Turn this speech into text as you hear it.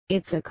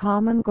It's a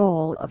common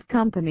goal of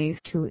companies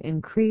to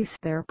increase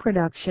their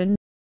production,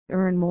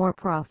 earn more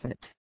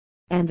profit,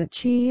 and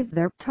achieve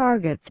their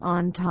targets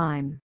on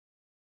time.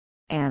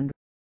 And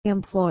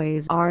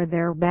employees are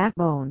their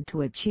backbone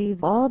to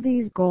achieve all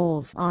these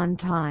goals on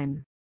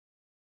time.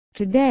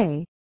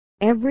 Today,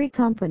 every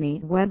company,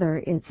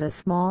 whether it's a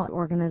small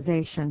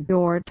organization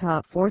or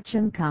top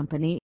Fortune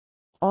company,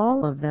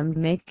 all of them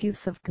make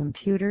use of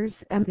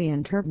computers and the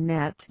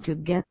internet to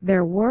get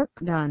their work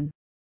done.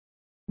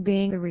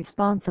 Being a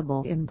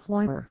responsible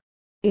employer,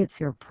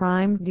 it's your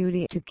prime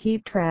duty to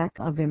keep track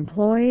of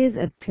employees'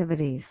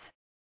 activities.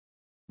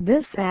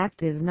 This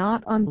act is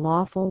not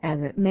unlawful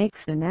as it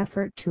makes an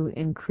effort to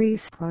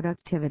increase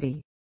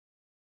productivity.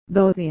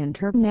 Though the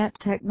internet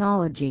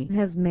technology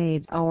has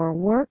made our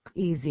work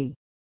easy,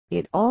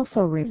 it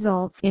also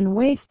results in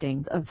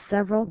wasting of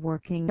several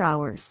working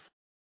hours.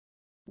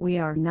 We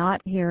are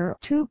not here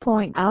to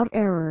point out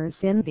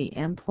errors in the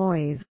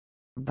employees,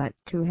 but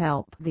to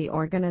help the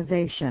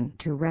organization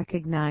to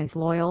recognize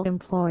loyal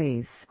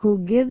employees who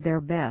give their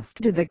best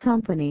to the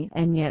company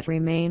and yet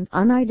remain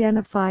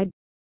unidentified.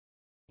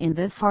 In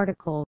this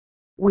article,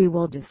 we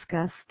will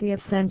discuss the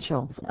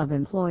essentials of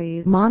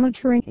employee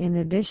monitoring in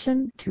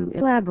addition to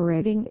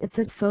elaborating its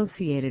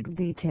associated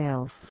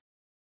details.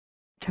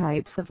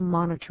 Types of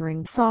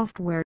monitoring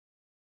software.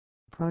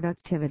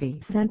 Productivity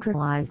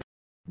centralized.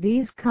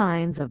 These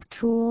kinds of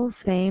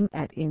tools aim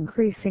at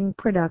increasing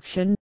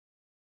production.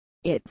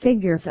 It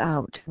figures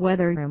out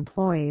whether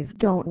employees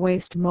don't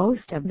waste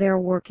most of their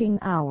working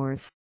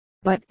hours,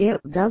 but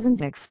it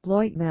doesn't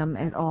exploit them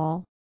at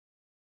all.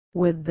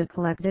 With the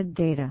collected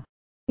data,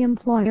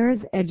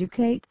 employers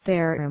educate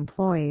their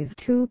employees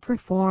to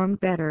perform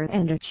better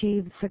and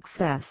achieve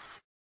success.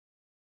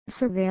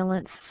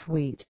 Surveillance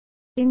Suite.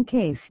 In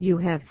case you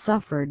have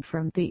suffered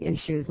from the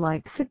issues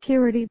like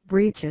security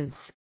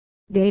breaches,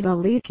 data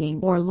leaking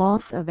or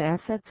loss of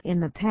assets in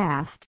the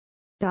past,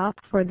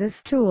 opt for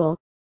this tool.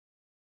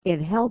 It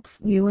helps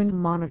you in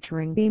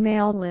monitoring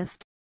email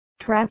list,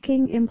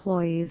 tracking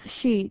employees'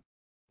 sheet,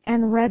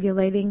 and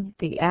regulating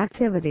the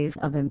activities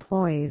of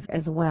employees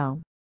as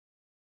well.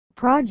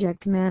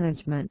 Project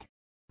Management.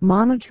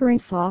 Monitoring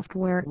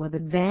software with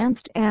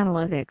advanced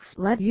analytics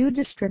let you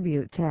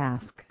distribute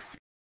tasks,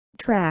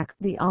 track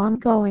the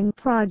ongoing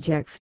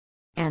projects,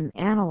 and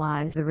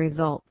analyze the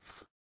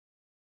results.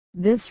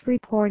 This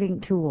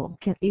reporting tool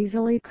can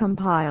easily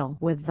compile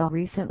with the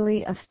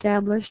recently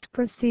established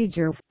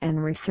procedures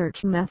and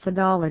research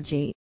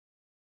methodology.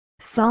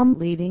 Some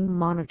leading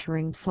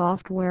monitoring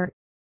software.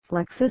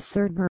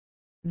 FlexiServer.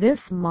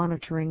 This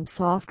monitoring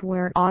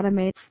software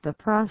automates the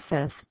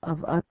process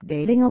of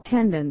updating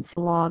attendance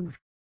logs,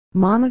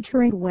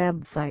 monitoring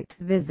website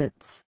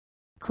visits,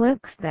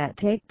 clicks that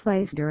take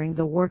place during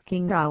the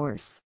working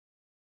hours.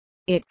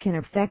 It can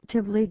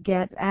effectively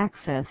get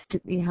access to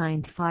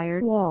behind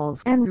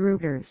firewalls and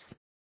routers.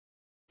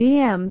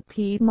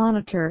 EMP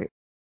Monitor.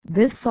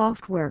 This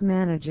software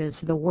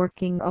manages the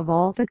working of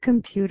all the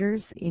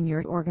computers in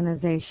your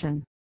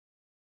organization.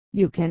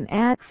 You can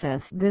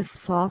access this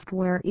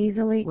software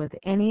easily with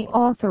any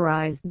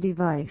authorized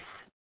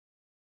device.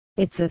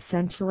 It's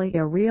essentially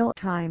a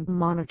real-time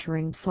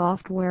monitoring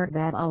software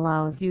that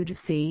allows you to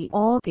see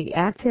all the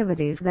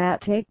activities that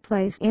take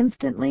place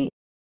instantly.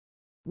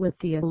 With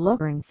the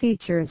alluring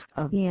features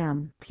of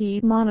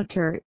EMP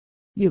Monitor,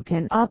 you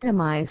can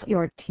optimize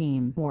your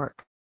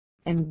teamwork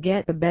and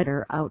get a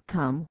better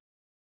outcome.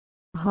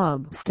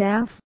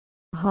 Hubstaff.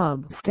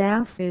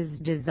 Hubstaff is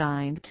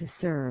designed to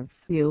serve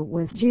you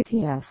with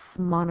GPS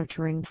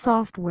monitoring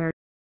software.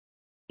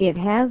 It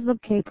has the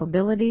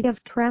capability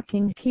of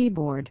tracking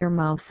keyboard or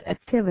mouse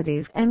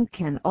activities and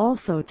can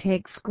also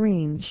take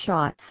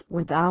screenshots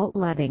without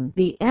letting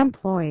the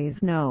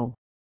employees know.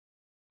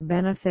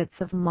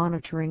 Benefits of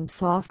monitoring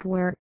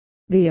software.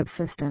 The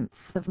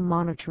assistance of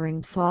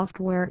monitoring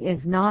software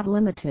is not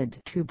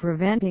limited to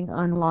preventing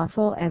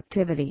unlawful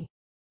activity,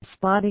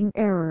 spotting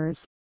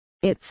errors.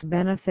 Its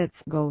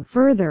benefits go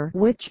further,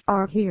 which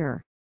are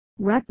here.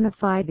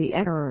 Rectify the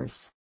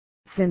errors.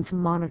 Since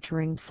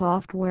monitoring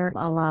software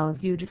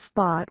allows you to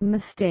spot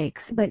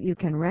mistakes that you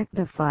can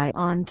rectify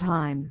on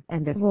time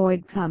and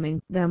avoid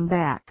coming them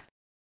back.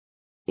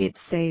 It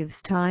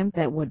saves time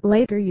that would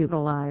later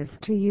utilize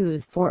to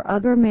use for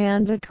other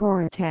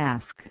mandatory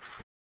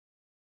tasks.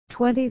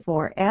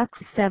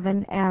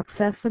 24/7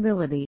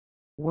 accessibility.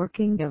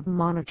 Working of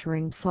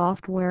monitoring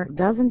software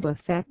doesn't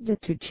affect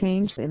it to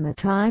change in the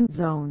time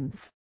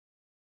zones.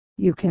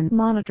 You can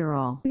monitor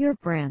all your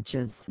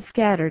branches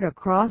scattered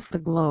across the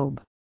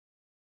globe.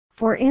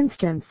 For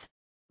instance,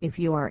 if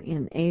you are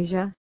in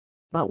Asia,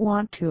 but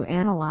want to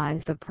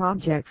analyze the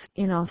projects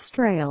in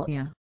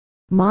Australia,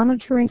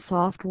 monitoring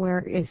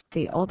software is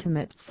the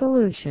ultimate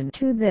solution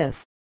to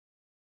this.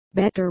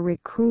 Better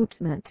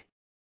recruitment.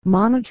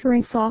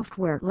 Monitoring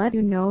software let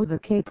you know the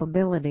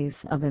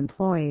capabilities of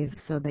employees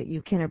so that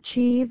you can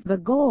achieve the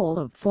goal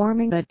of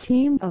forming a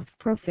team of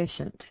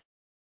proficient.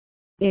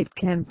 It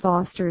can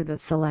foster the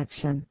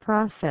selection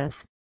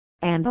process,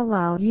 and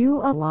allow you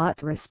a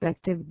lot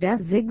respective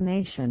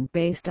designation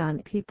based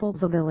on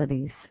people's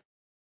abilities.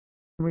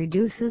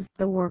 Reduces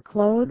the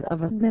workload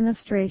of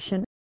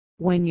administration.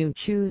 When you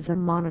choose a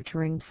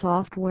monitoring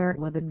software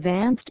with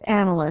advanced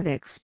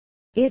analytics,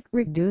 it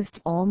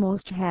reduced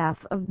almost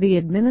half of the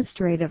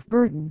administrative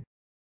burden.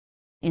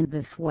 In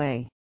this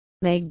way,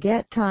 they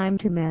get time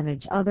to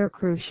manage other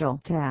crucial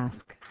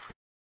tasks.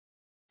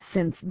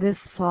 Since this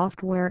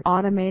software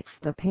automates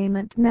the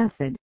payment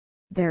method,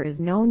 there is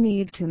no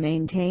need to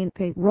maintain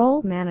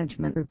payroll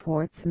management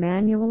reports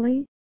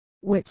manually,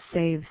 which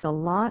saves a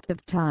lot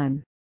of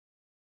time.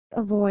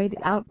 Avoid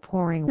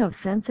outpouring of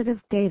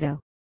sensitive data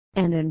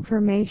and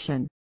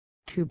information.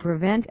 To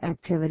prevent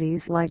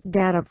activities like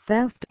data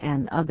theft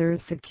and other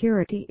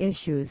security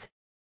issues,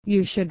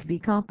 you should be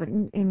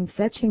competent in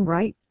fetching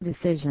right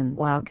decision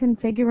while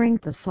configuring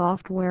the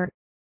software.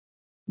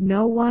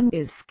 No one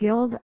is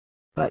skilled,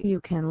 but you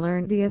can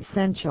learn the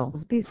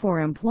essentials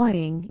before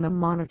employing the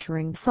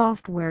monitoring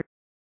software.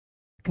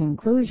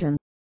 Conclusion: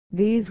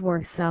 these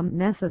were some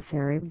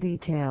necessary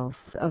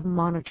details of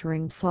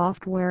monitoring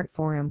software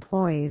for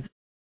employees.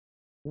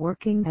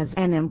 Working as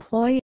an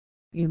employee,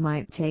 you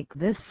might take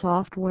this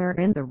software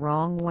in the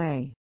wrong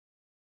way.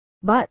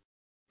 But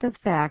the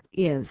fact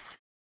is,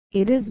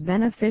 it is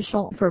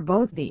beneficial for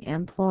both the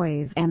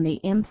employees and the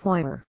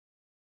employer.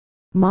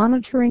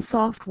 Monitoring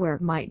software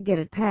might get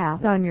a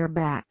pat on your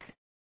back,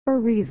 a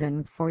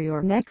reason for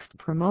your next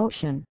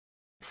promotion.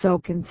 So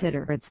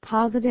consider its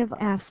positive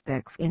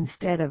aspects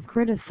instead of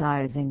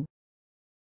criticizing.